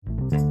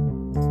How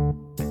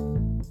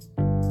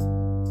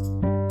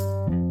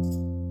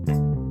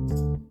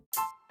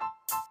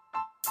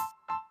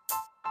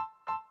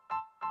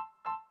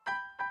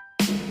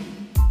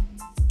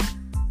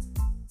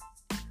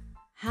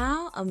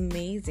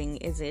amazing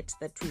is it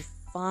that we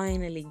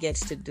finally get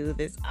to do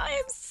this? I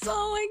am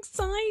so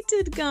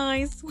excited,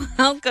 guys.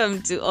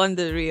 Welcome to On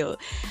the Real.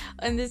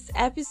 On this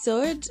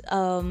episode,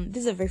 this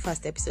is a very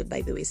fast episode,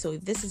 by the way. So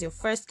if this is your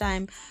first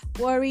time,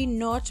 worry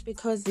not,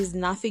 because there's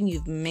nothing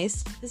you've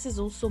missed. This is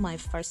also my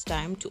first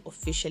time to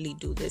officially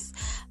do this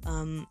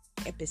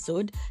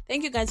episode.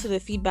 Thank you guys for the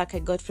feedback I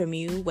got from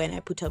you when I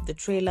put up the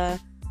trailer.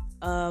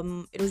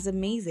 It was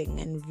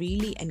amazing and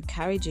really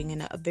encouraging,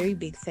 and a very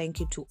big thank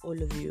you to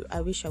all of you.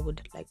 I wish I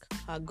would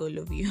hug all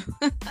of you.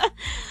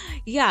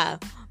 Yeah,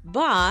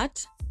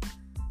 but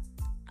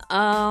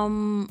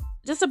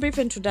just a brief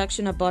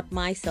introduction about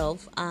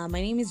myself. My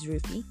name is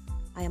Ruthie.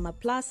 I am a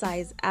plus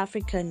size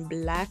African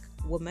black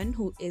woman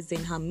who is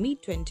in her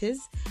mid-20s.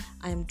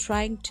 I am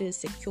trying to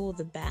secure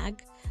the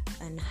bag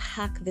and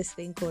hack this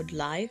thing called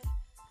life,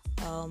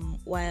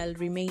 while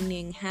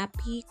remaining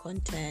happy,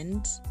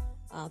 content,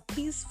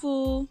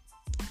 peaceful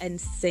and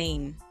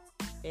sane.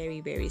 Very,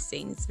 very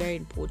sane. It's very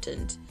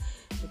important,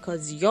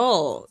 because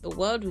the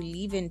world we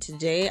live in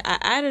today,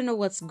 I don't know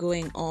what's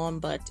going on,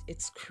 but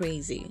it's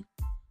crazy.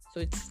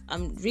 So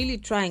I'm really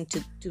trying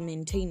to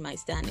maintain my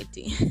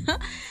sanity.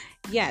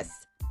 Yes.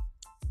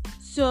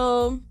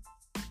 So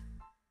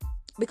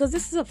because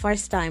this is the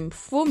first time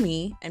for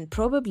me and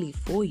probably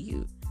for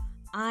you,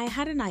 I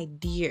had an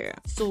idea.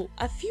 So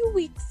a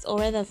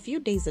few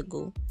days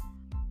ago,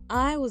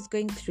 I was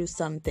going through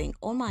something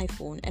on my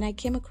phone and I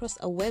came across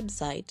a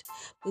website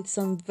with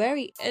some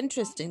very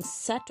interesting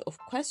set of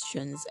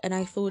questions, and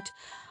I thought,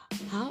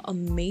 how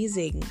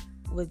amazing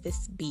would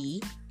this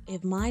be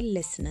if my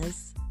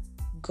listeners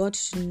got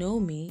to know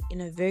me in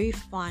a very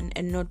fun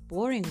and not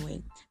boring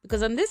way?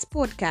 Because on this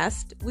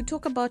podcast, we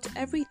talk about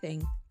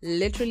everything,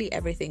 literally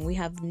everything. We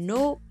have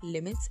no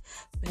limits,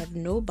 we have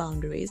no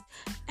boundaries,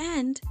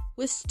 and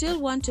we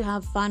still want to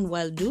have fun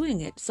while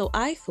doing it. So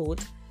I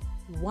thought,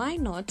 why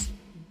not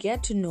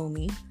get to know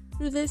me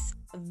through this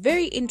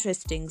very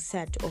interesting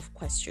set of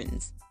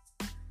questions?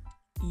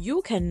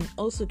 You can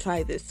also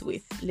try this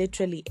with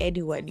literally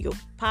anyone: your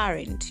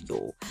parent,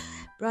 your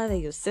brother,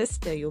 your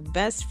sister, your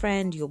best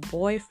friend, your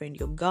boyfriend,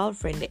 your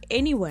girlfriend,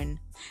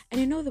 anyone.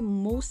 And you know the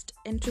most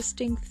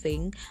interesting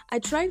thing? I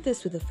tried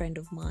this with a friend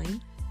of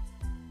mine,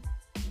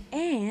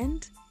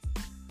 and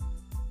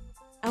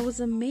I was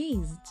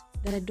amazed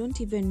that I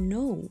don't even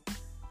know.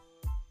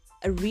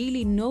 I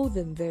really know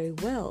them very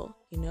well,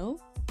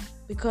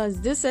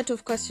 because this set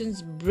of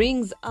questions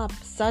brings up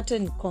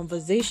certain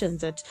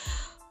conversations that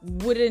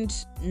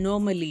wouldn't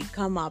normally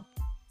come up,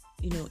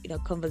 in a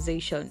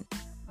conversation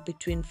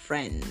between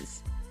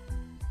friends.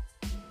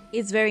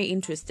 It's very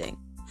interesting.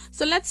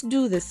 So let's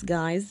do this,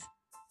 guys.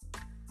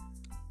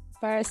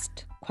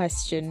 First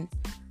question: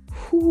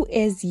 who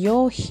is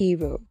your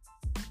hero?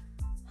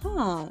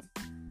 I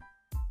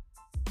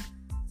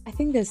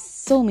think there's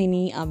so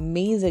many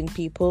amazing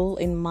people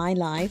in my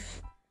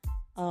life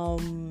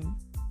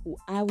who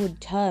I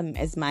would term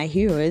as my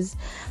heroes,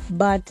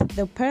 but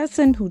the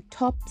person who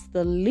tops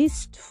the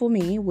list for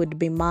me would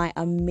be my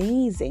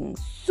amazing,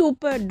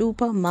 super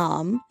duper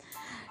mom.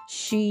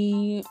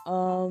 She's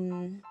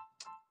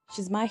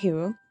my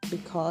hero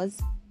because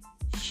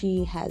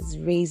she has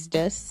raised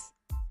us,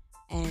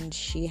 and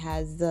she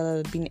has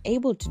been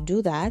able to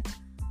do that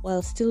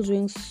while still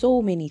doing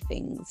so many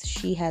things.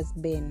 She's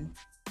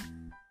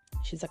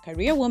a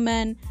career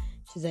woman,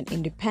 she's an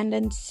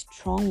independent,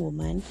 strong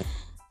woman,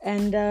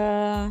 and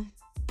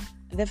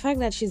the fact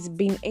that she's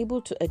been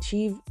able to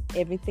achieve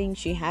everything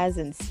she has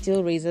and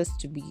still raise us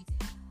to be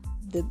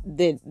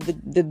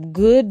the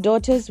good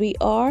daughters we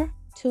are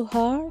to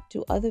her,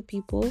 to other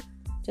people,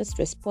 just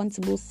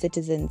responsible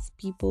citizens,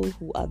 people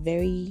who are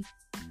very,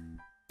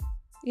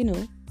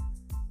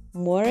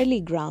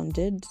 morally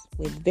grounded,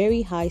 with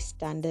very high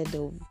standard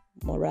of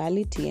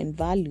morality and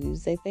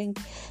values. I think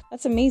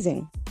that's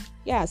amazing.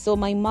 Yeah, so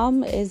my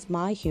mom is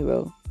my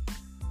hero.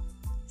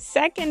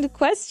 Second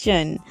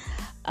question: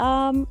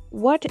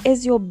 what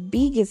is your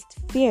biggest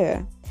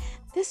fear?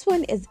 This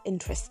one is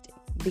interesting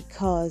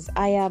because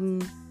I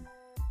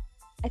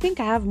think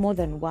I have more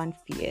than one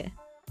fear.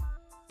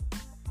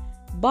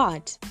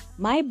 But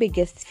my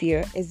biggest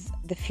fear is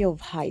the fear of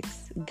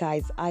heights.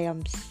 Guys, I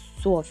am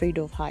so afraid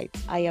of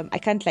heights. I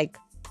can't, I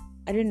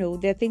don't know,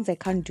 there are things I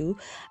can't do.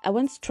 I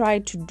once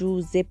tried to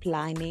do zip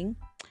lining,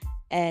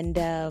 and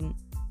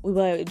we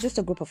were just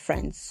a group of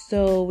friends.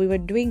 So we were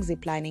doing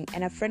zip lining,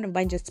 and a friend of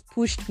mine just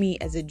pushed me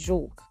as a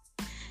joke.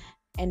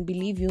 And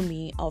believe you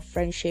me, our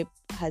friendship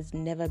has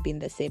never been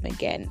the same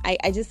again. I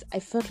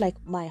felt like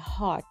my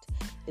heart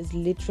is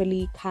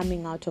literally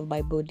coming out of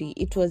my body.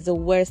 It was the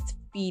worst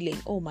feeling.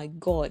 Oh my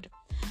God.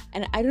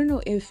 And I don't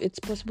know if it's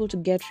possible to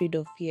get rid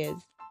of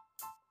fears.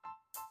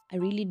 I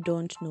really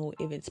don't know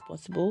if it's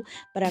possible,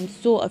 but I'm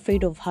so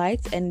afraid of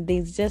heights, and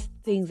there's just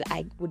things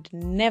I would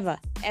never,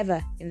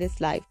 ever in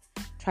this life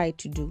try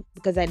to do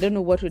because I don't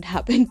know what would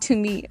happen to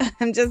me.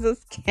 I'm just so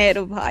scared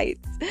of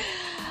heights.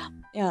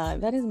 Yeah,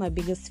 that is my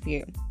biggest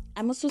fear.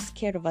 I'm also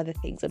scared of other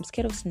things. I'm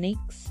scared of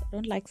snakes. I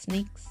don't like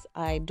snakes.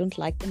 I don't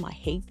like them. I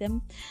hate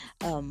them.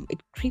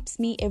 It creeps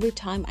me every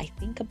time I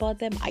think about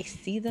them. I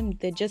see them.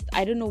 They're just,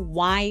 I don't know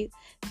why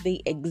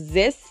they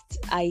exist.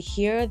 I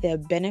hear their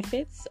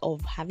benefits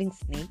of having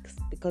snakes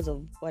because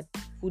of what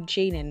food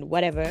chain and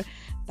whatever,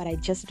 but I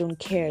just don't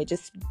care.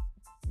 Just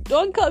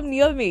don't come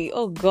near me.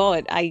 Oh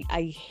God,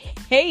 I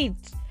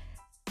hate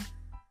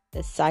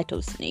the sight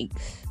of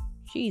snakes.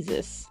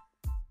 Jesus.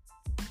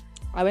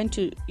 I went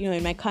to,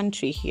 in my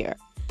country here,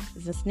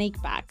 there's a snake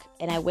park,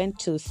 and I went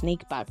to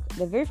snake park.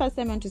 The very first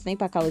time I went to snake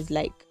park, I was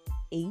like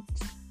 8.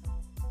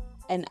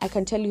 And I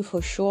can tell you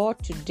for sure,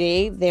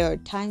 today, there are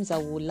times I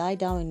will lie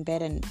down in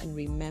bed and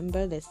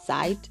remember the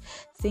sight,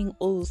 seeing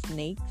all those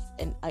snakes.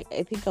 And I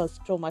think I was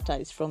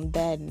traumatized from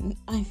then.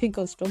 I think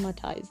I was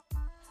traumatized.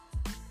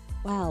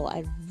 Wow,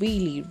 I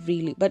really,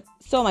 really...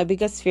 So my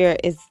biggest fear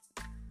is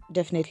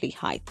definitely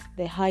height.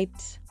 The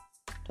height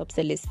tops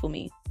the list for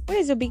me. What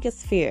is your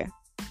biggest fear?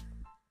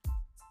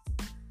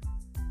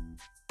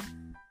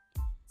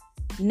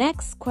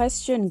 Next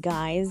question,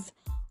 guys.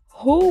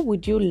 Who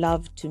would you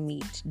love to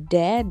meet,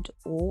 dead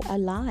or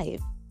alive?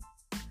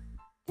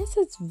 This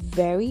is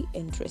very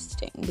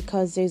interesting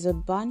because there's a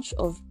bunch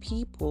of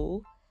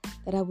people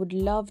that I would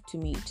love to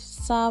meet.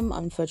 Some,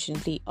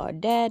 unfortunately, are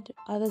dead.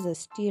 Others are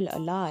still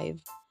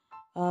alive.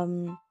 I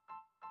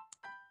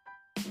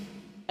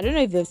don't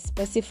know if they've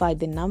specified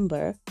the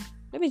number.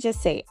 Let me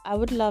just say, I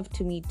would love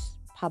to meet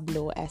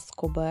Pablo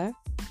Escobar.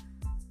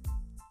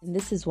 And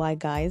this is why,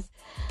 guys.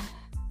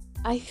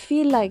 I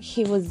feel like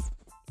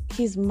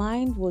his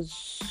mind was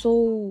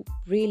so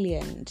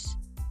brilliant.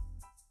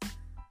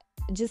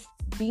 Just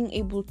being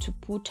able to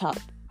put up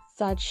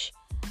such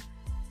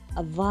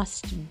a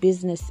vast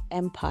business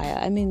empire.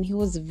 I mean, he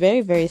was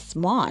very, very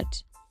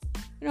smart.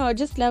 I'd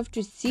just love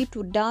to sit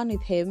down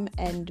with him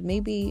and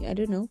maybe, I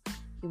don't know,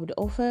 he would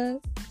offer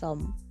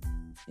some,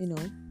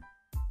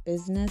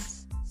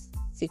 business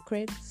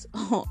secrets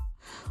or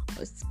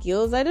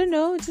skills. I don't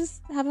know,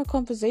 just have a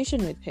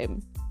conversation with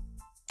him.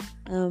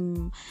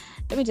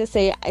 Let me just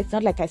say, it's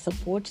not like I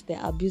support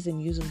the abuse and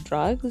use of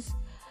drugs.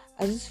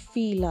 I just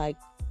feel like,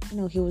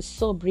 he was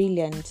so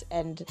brilliant,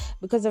 and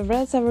because I've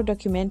read several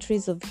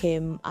documentaries of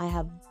him, I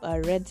have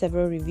read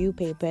several review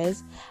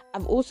papers.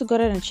 I've also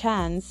gotten a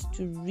chance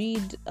to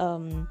read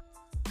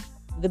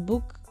the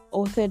book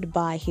authored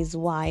by his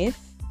wife.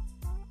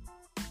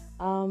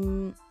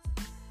 And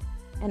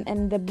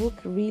the book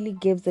really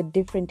gives a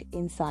different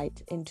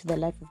insight into the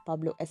life of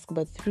Pablo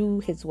Escobar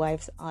through his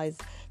wife's eyes.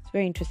 It's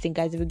very interesting,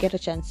 guys. If you get a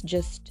chance,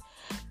 just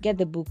get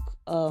the book.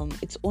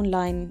 It's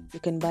online.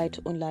 You can buy it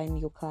online.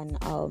 You can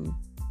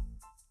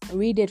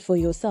read it for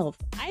yourself.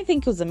 I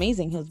think he was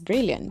amazing. He was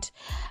brilliant.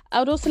 I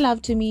would also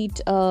love to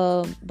meet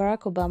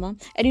Barack Obama.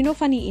 And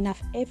funny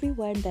enough,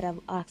 everyone that I've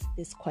asked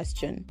this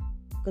question,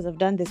 because I've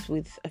done this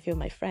with a few of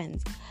my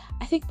friends,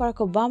 I think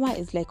Barack Obama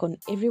is like on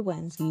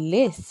everyone's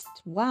list.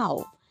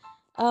 Wow.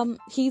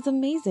 He's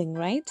amazing,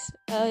 right?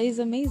 He's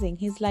amazing.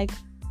 He's like,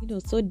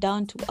 so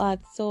down to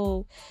earth.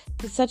 So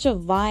he's such a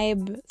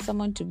vibe,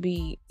 someone to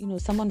be,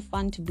 someone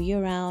fun to be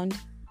around.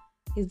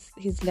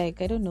 He's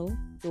like, I don't know,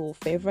 your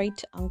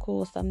favorite uncle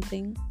or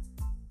something.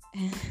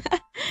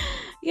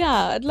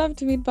 Yeah, I'd love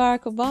to meet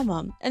Barack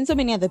Obama and so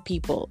many other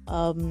people.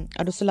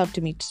 I'd also love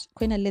to meet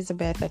Queen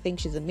Elizabeth. I think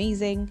she's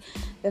amazing.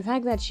 The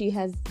fact that she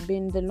has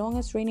been the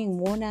longest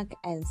reigning monarch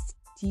and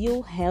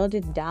still held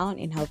it down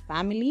in her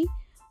family,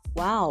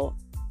 wow,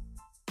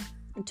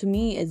 to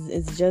me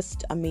is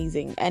just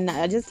amazing. And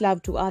I just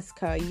love to ask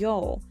her,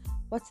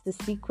 what's the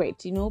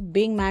secret?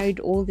 Being married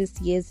all these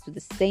years to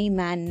the same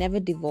man, never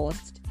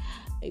divorced,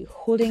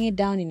 holding it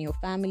down in your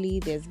family,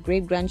 there's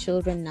great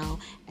grandchildren now,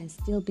 and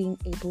still being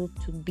able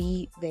to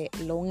be the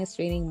longest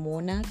reigning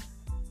monarch.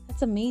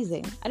 That's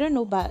amazing. I don't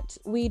know, but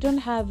we don't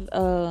have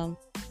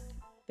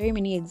very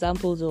many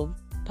examples of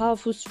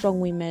powerful, strong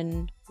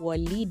women who are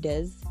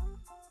leaders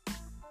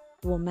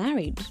who are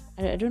married.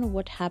 I don't know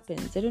what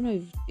happens. I don't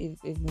know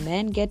if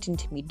men get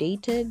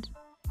intimidated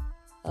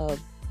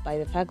by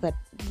the fact that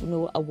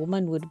a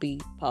woman would be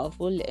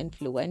powerful,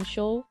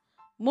 influential.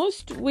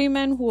 Most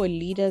women who are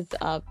leaders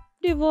are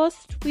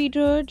divorced,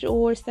 widowed,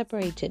 or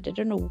separated. I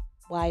don't know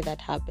why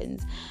that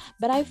happens,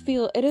 but I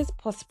feel it is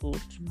possible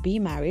to be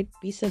married,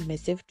 be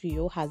submissive to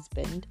your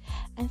husband,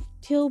 and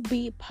still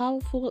be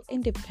powerful,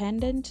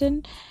 independent,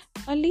 and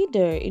a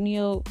leader in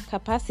your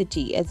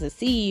capacity as a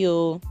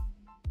CEO,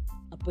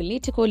 a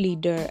political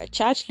leader, a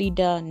church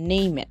leader,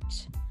 name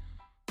it.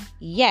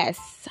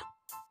 Yes,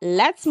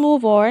 let's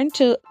move on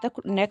to the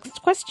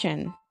next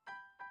question.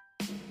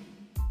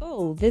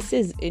 Oh, this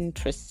is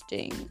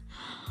interesting.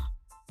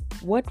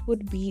 What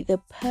would be the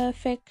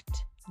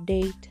perfect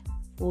date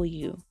for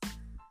you?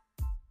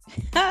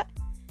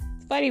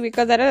 It's funny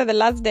because I don't know, the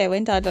last day I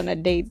went out on a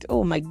date.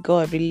 Oh my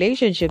god,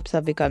 relationships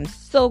have become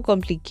so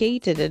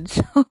complicated and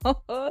so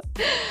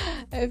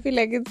I feel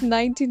like it's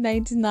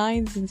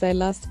 1999 since I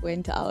last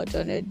went out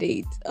on a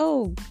date.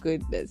 Oh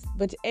goodness.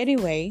 But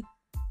anyway,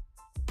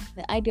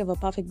 the idea of a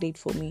perfect date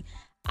for me,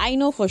 I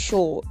know for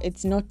sure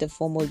it's not the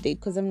formal date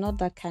because I'm not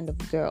that kind of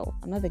girl.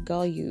 I'm not the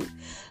girl you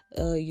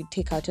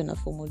take out on a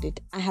formal date.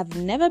 I have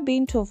never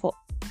been to for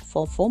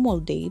a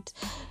formal date.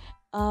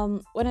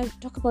 When I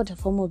talk about a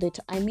formal date,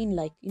 I mean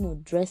like,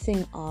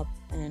 dressing up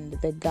and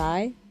the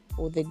guy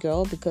or the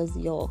girl, because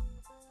we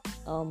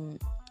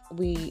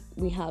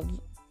have,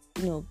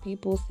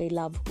 people say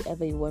love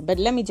whoever you want. But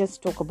let me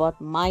just talk about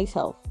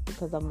myself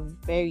because I'm a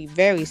very,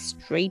 very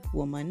straight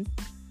woman.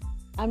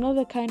 I've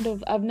never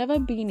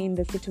been in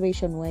the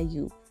situation where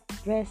you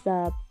dress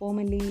up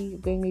formally, you're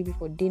going maybe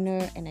for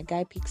dinner and a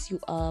guy picks you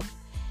up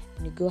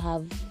and you go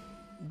have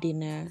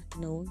dinner,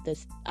 the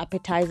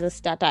appetizer,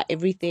 starter,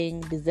 everything,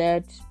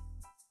 dessert.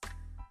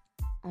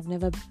 I've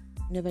never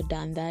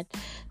done that.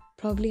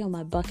 Probably on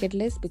my bucket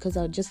list because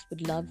I just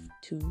would love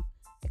to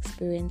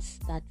experience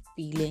that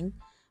feeling.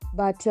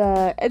 But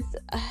it's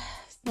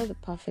not the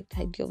perfect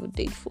idea of a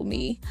date for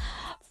me.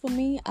 For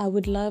me, I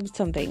would love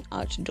something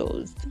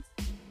outdoors.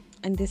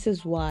 And this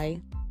is why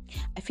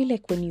I feel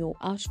like when you're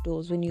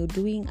outdoors, when you're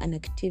doing an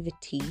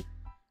activity,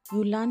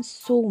 you learn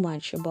so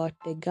much about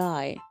the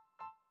guy.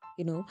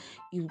 You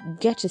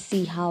get to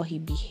see how he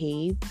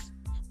behaves.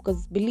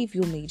 Because believe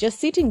you me, just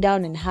sitting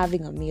down and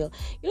having a meal,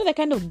 the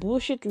kind of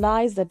bullshit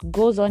lies that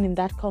goes on in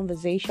that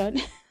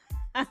conversation.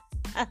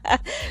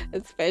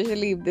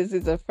 Especially if this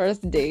is a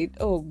first date.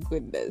 Oh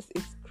goodness,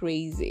 it's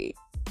crazy.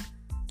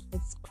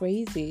 It's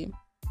crazy.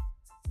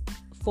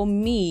 For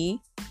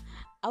me,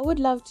 I would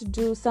love to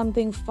do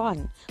something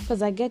fun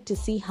because I get to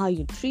see how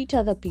you treat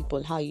other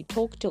people, how you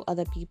talk to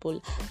other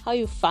people, how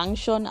you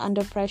function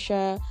under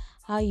pressure,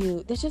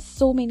 there's just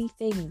so many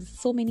things,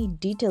 so many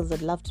details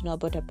I'd love to know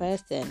about a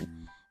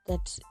person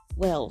that,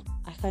 well,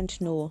 I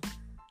can't know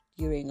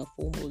during a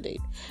formal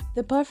date.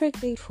 The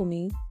perfect date for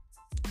me,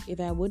 if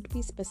I would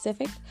be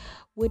specific,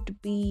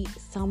 would be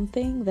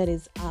something that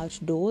is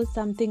outdoors,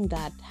 something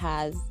that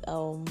has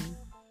a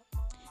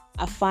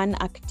fun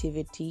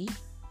activity,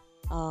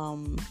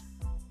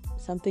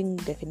 something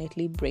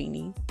definitely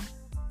brainy.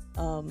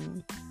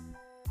 Wow,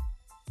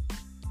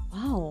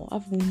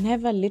 I've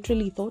never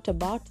literally thought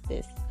about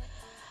this.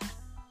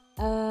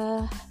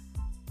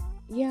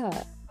 Yeah.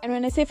 And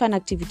when I say fun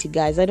activity,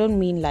 guys, I don't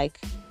mean like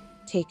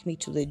take me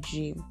to the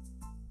gym,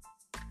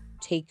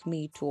 take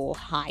me to a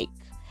hike.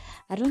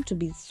 I don't want to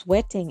be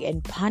sweating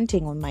and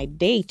panting on my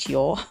date,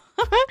 yo.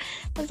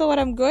 That's not what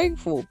I'm going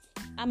for.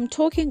 I'm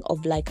talking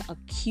of like a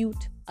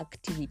cute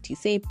activity,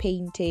 say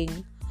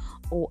painting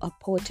or a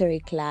pottery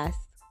class.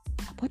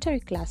 A pottery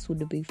class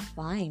would be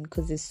fine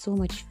because there's so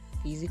much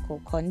physical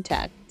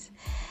contact.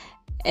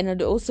 And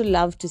I'd also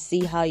love to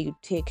see how you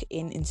take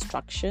in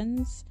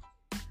instructions.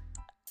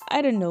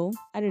 I don't know,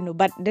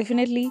 but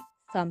definitely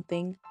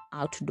something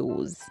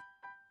outdoors.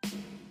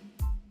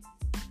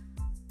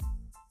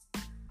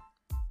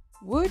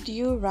 Would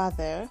you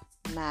rather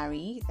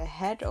marry the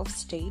head of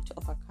state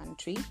of a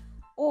country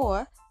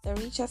or the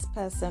richest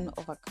person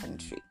of a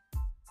country?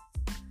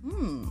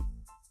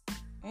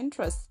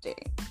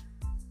 Interesting.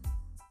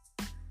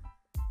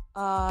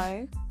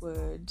 I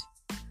would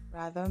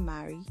rather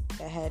marry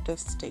the head of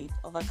state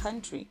of a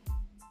country.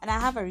 And I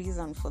have a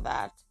reason for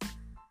that.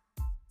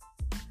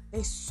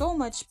 There's so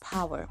much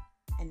power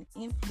and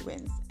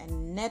influence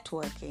and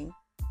networking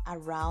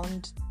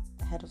around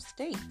the head of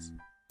state.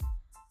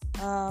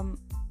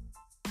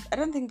 I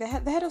don't think the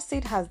head of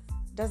state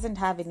doesn't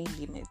have any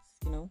limits,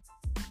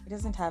 It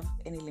doesn't have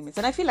any limits.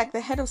 And I feel like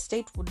the head of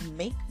state would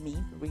make me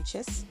the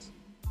richest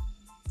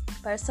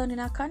person in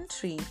our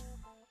country.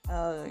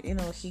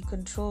 He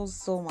controls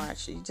so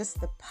much. Just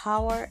the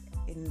power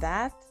in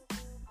that,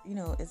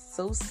 is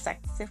so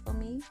sexy for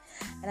me.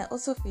 And I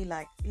also feel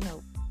like,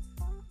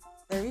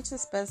 the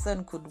richest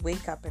person could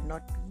wake up and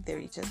not be the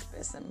richest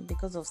person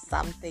because of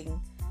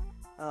something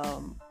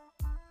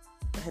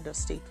the head of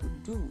state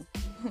would do.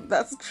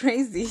 That's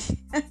crazy.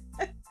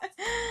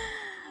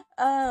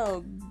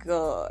 Oh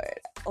God.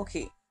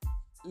 Okay,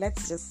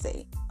 let's just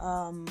say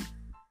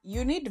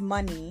you need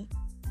money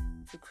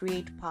to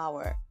create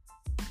power,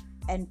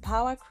 and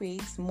power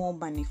creates more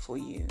money for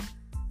you.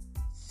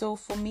 So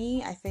for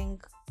me, I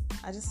think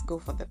I just go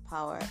for the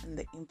power and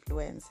the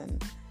influence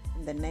and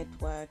the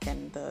network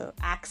and the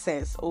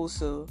access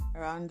also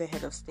around the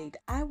head of state.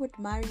 I would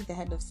marry the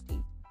head of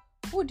state.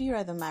 Who would you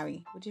rather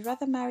marry? Would you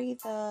rather marry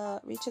the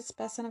richest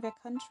person of your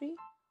country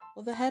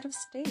or the head of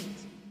state?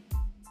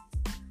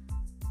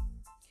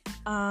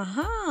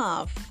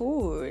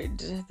 Food.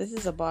 This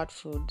is about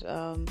food.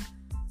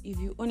 If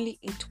you only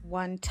eat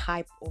one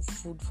type of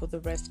food for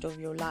the rest of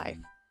your life,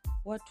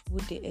 what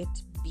would it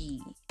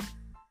be?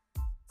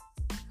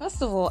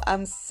 First of all,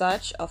 I'm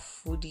such a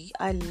foodie.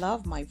 I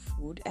love my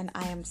food and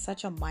I am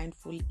such a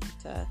mindful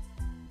eater.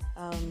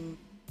 I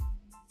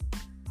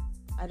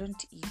don't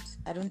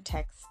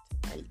text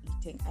while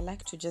eating. I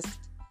like to just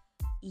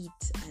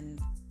eat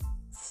and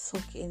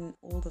soak in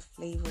all the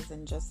flavors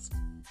and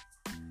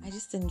I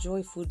just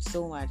enjoy food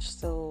so much.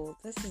 So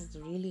this is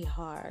really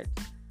hard.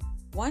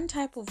 One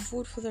type of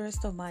food for the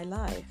rest of my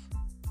life.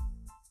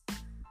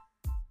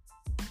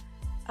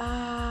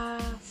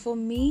 For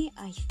me,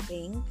 I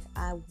think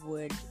I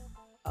would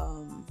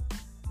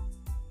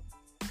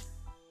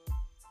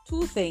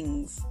two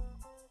things: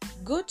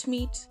 goat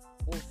meat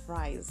or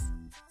fries.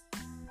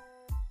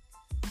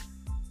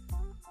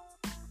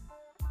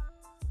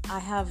 I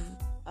have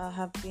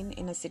been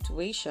in a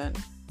situation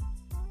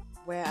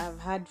where I've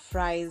had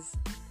fries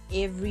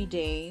every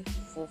day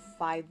for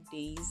 5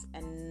 days,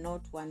 and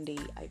not one day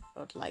I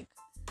felt like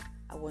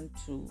I want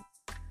to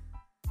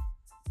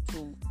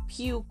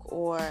puke,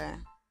 or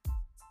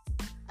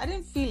I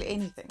didn't feel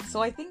anything.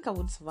 So I think I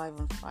would survive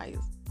on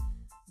fries.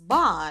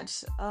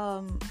 But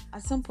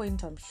at some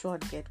point I'm sure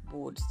I'd get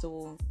bored.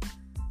 So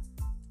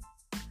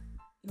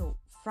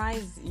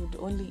fries, you'd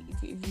only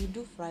if you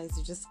do fries,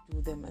 you just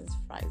do them as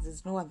fries.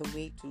 There's no other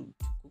way to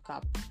cook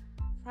up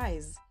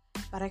fries.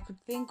 But I could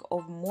think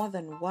of more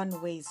than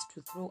one ways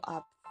to throw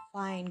up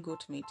fine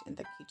goat meat in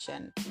the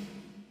kitchen.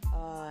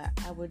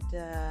 I would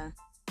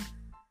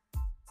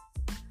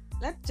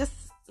let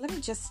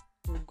me just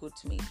do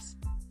goat meat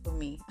for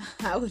me.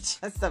 I would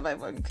just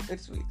survive on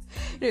goat meat.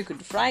 You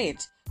could fry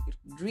it, you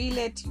could grill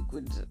it,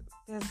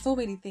 there's so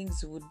many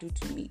things you would do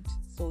to meat.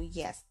 So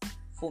yes,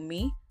 for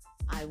me,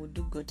 I would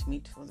do goat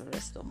meat for the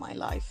rest of my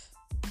life.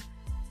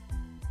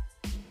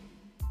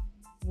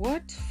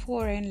 What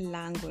foreign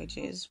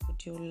languages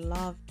would you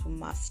love to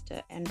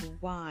master, and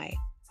why?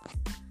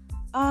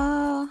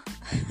 For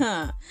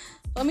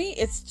me,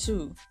 it's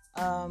two.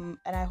 And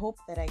I hope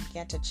that I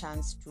get a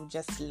chance to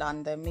just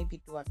learn them,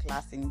 maybe do a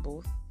class in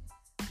both.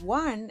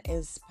 One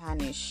is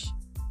Spanish.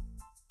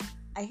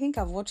 I think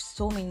I've watched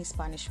so many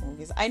Spanish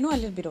movies. I know a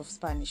little bit of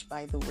Spanish,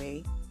 by the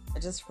way,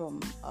 just from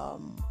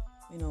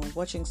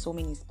watching so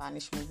many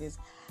Spanish movies.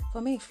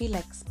 For me, I feel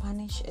like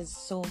Spanish is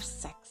so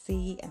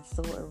sexy and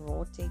so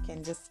erotic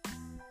and just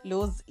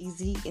flows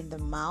easy in the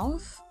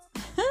mouth.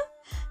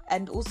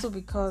 And also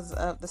because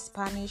the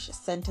Spanish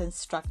sentence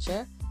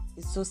structure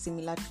is so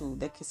similar to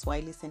the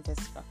Kiswahili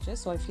sentence structure,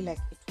 so I feel like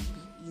it would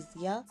be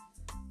easier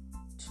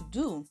to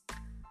do.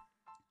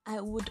 I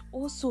would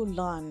also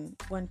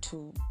want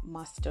to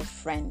master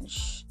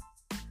French.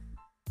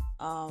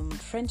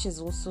 French is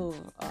also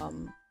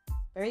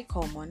very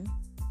common,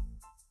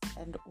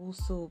 and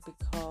also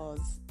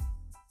because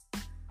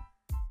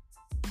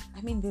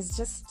there's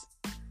just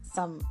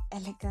some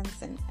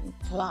elegance and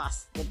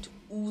class that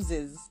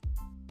oozes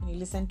when you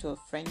listen to a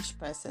French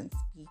person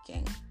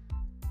speaking.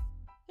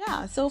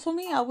 Yeah, so for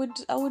me, I would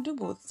do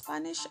both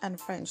Spanish and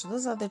French.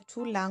 Those are the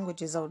two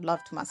languages I would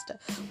love to master.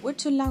 What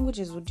two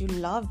languages would you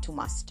love to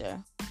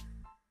master?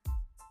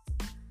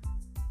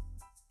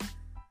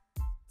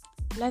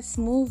 Let's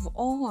move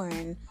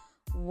on.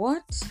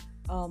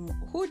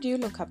 Who do you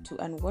look up to,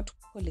 and what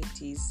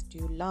qualities do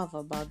you love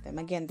about them?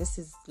 Again, this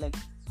is like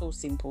so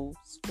simple,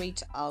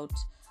 straight out.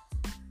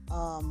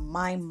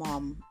 My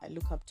mom. I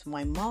look up to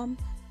my mom.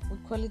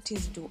 What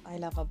qualities do I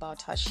love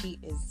about her? She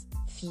is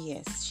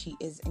fierce. She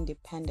is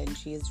independent.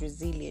 She is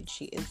resilient.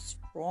 She is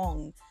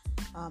strong.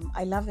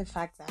 I love the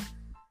fact that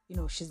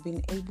she's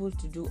been able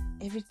to do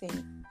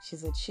everything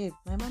she's achieved.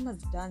 My mom has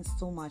done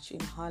so much in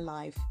her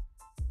life,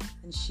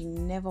 and she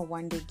never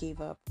one day gave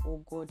up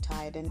or got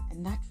tired,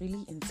 and that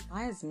really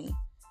inspires me,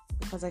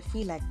 because I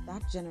feel like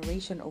that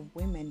generation of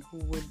women who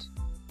would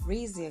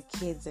raise their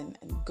kids and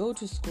go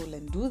to school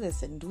and do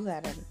this and do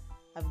that and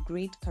have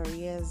great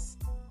careers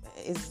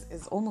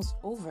is almost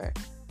over.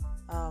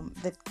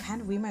 The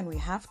kind of women we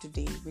have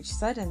today, which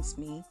saddens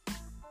me.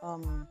 How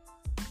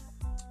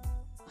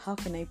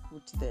can I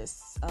put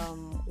this?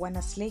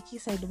 Wanasleki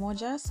side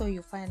moja, so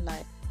you find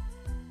like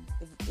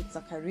if it's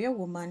a career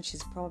woman,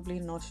 she's probably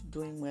not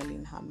doing well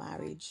in her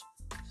marriage.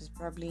 She's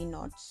probably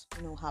not,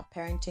 her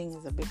parenting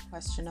is a bit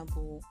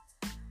questionable.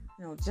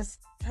 Just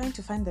trying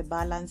to find the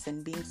balance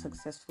and being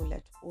successful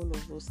at all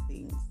of those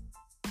things.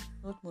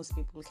 Not most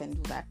people can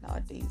do that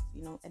nowadays,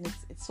 and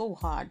it's so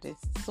hard.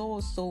 It's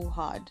so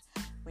hard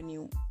when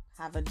you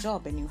have a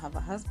job and you have a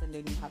husband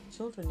and you have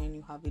children and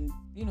you have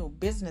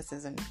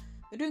businesses and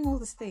you're doing all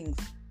these things.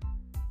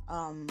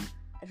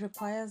 It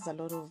requires a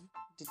lot of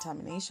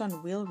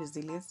determination, will,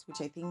 resilience, which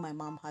I think my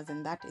mom has,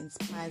 and that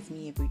inspires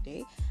me every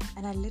day.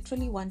 And I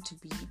literally want to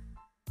be,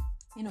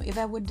 if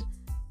I would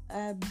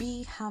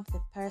have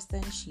the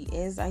person she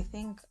is, I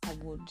think I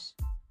would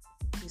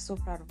be so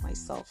proud of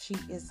myself. She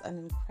is an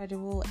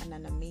incredible and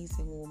an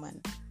amazing woman,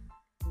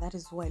 and that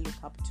is who I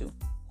look up to.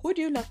 Who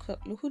do you look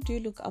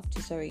up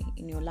to,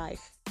 in your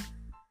life?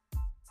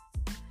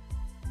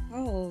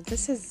 Oh,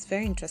 this is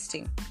very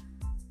interesting.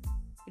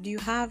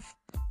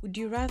 Would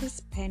you rather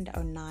spend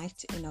a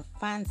night in a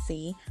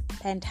fancy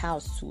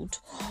penthouse suite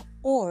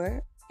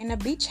or in a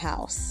beach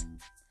house?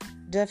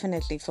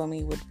 Definitely for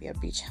me would be a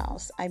beach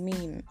house. A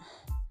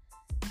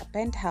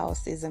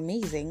penthouse is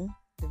amazing.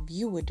 The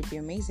view would be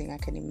amazing, I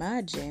can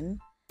imagine.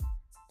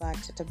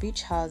 But the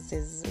beach house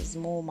is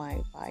more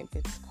my vibe.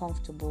 It's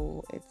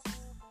comfortable.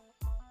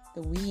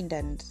 the wind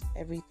and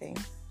everything.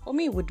 For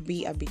me, it would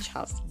be a beach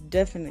house.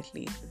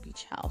 Definitely a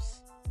beach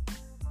house.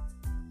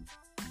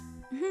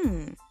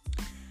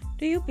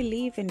 Do you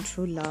believe in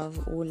true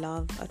love or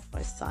love at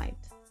first sight?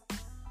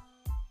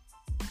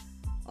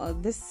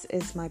 This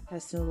is my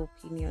personal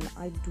opinion.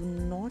 I do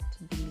not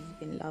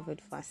believe in love at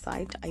first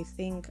sight. I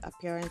think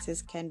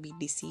appearances can be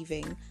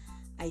deceiving.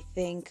 I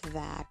think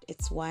that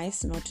it's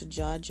wise not to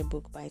judge a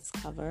book by its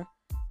cover.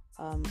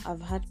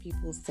 I've had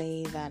people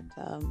say that,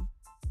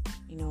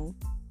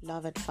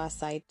 love at first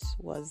sight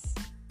was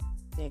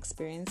their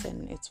experience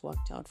and it's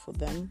worked out for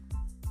them.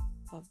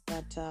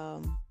 But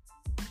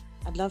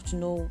I'd love to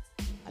know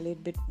a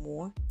little bit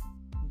more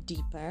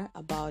deeper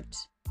about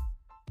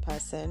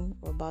person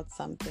or about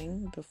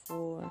something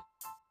before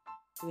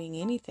doing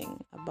anything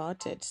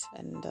about it.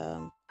 And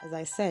as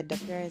I said,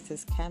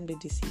 appearances can be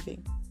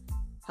deceiving.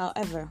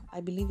 However, I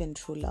believe in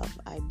true love.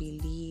 I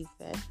believe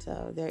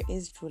that there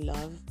is true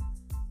love.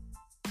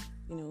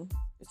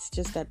 It's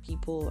just that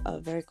people are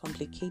very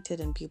complicated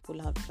and people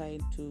have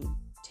tried to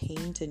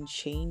taint and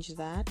change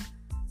that.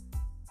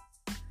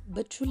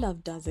 But true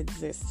love does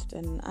exist,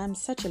 and I'm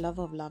such a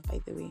lover of love, by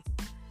the way.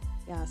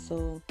 Yeah,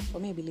 so for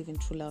me, I believe in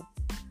true love.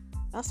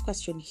 Last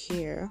question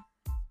here.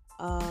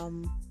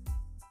 Do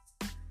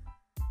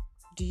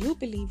you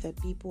believe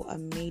that people are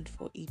made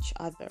for each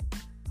other?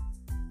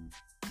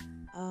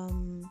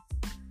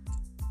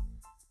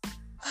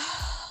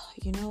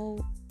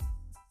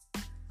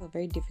 A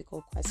very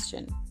difficult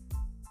question.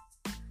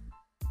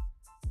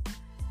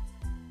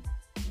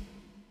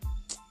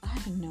 I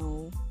don't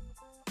know.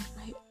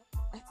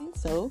 I think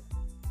so.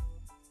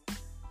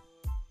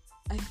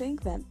 I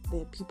think that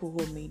there are people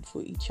who are made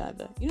for each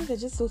other. They're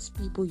just those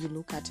people you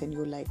look at and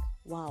you're like,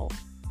 wow.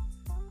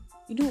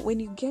 When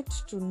you get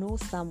to know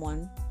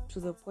someone to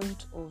the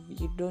point of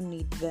you don't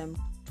need them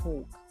to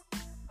talk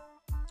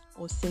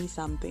or say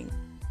something,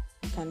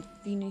 you can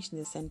finish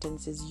the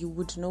sentences. You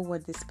would know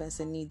what this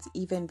person needs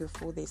even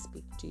before they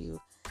speak to you.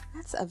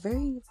 That's a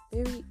very,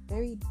 very,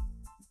 very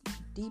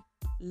deep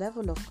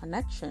level of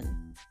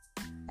connection.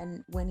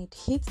 And when it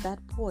hits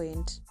that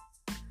point,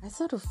 I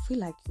sort of feel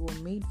like you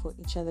were made for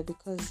each other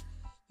because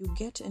you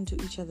get into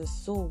each other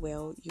so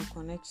well, you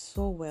connect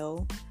so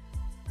well.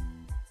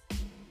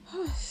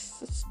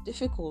 It's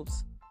difficult.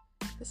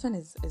 This one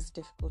is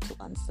difficult to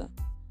answer.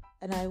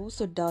 And I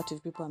also doubt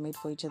if people are made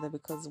for each other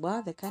because,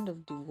 the kind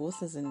of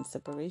divorces and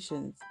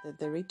separations,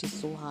 the rate is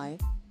so high.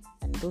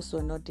 And those who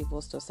are not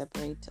divorced or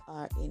separate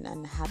are in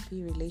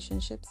unhappy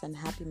relationships and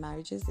happy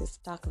marriages. They're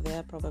stuck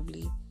there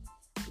probably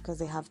because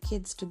they have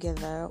kids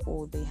together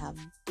or they have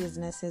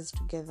businesses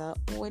together,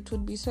 or it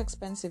would be so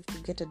expensive to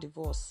get a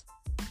divorce.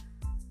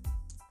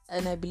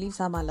 And I believe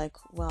some are like,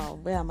 wow,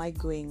 where am I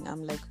going?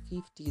 I'm like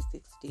 50,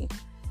 60.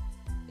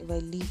 If I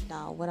leave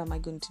now, what am I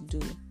going to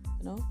do?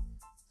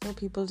 So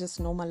people just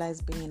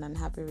normalize being in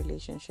unhappy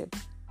relationships.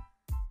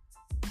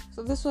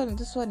 So this one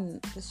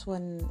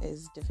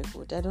is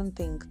difficult. I don't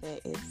think there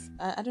is.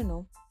 I don't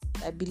know.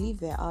 I believe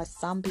there are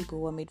some people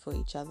who are made for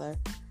each other.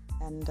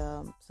 And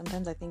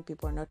sometimes I think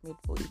people are not made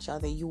for each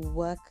other. You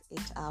work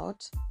it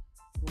out.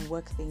 You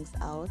work things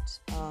out.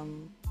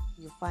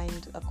 You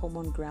find a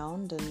common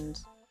ground and,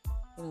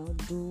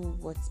 do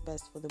what's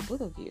best for the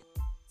both of you.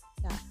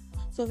 Yeah.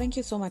 So thank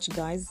you so much,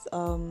 guys.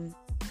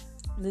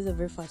 This is a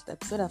very first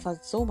episode. I've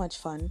had so much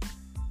fun.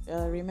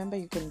 Remember,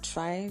 you can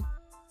try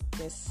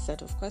this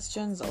set of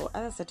questions or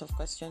other set of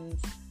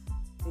questions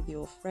with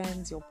your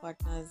friends, your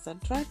partners, and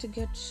try to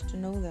get to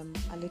know them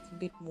a little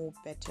bit more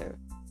better.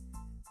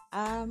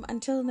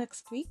 Until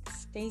next week,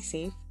 stay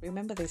safe.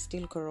 Remember, there's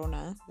still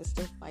corona. We're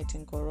still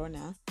fighting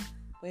corona.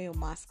 Wear your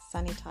mask,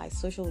 sanitize,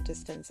 social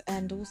distance.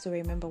 And also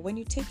remember, when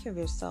you take care of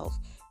yourself,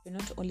 you're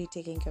not only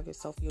taking care of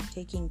yourself, you're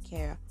taking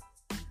care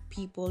of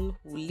people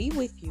who live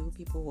with you,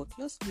 people who are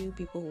close to you,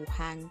 people who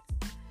hang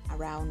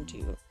around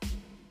you.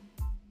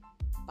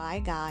 Bye,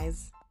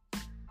 guys.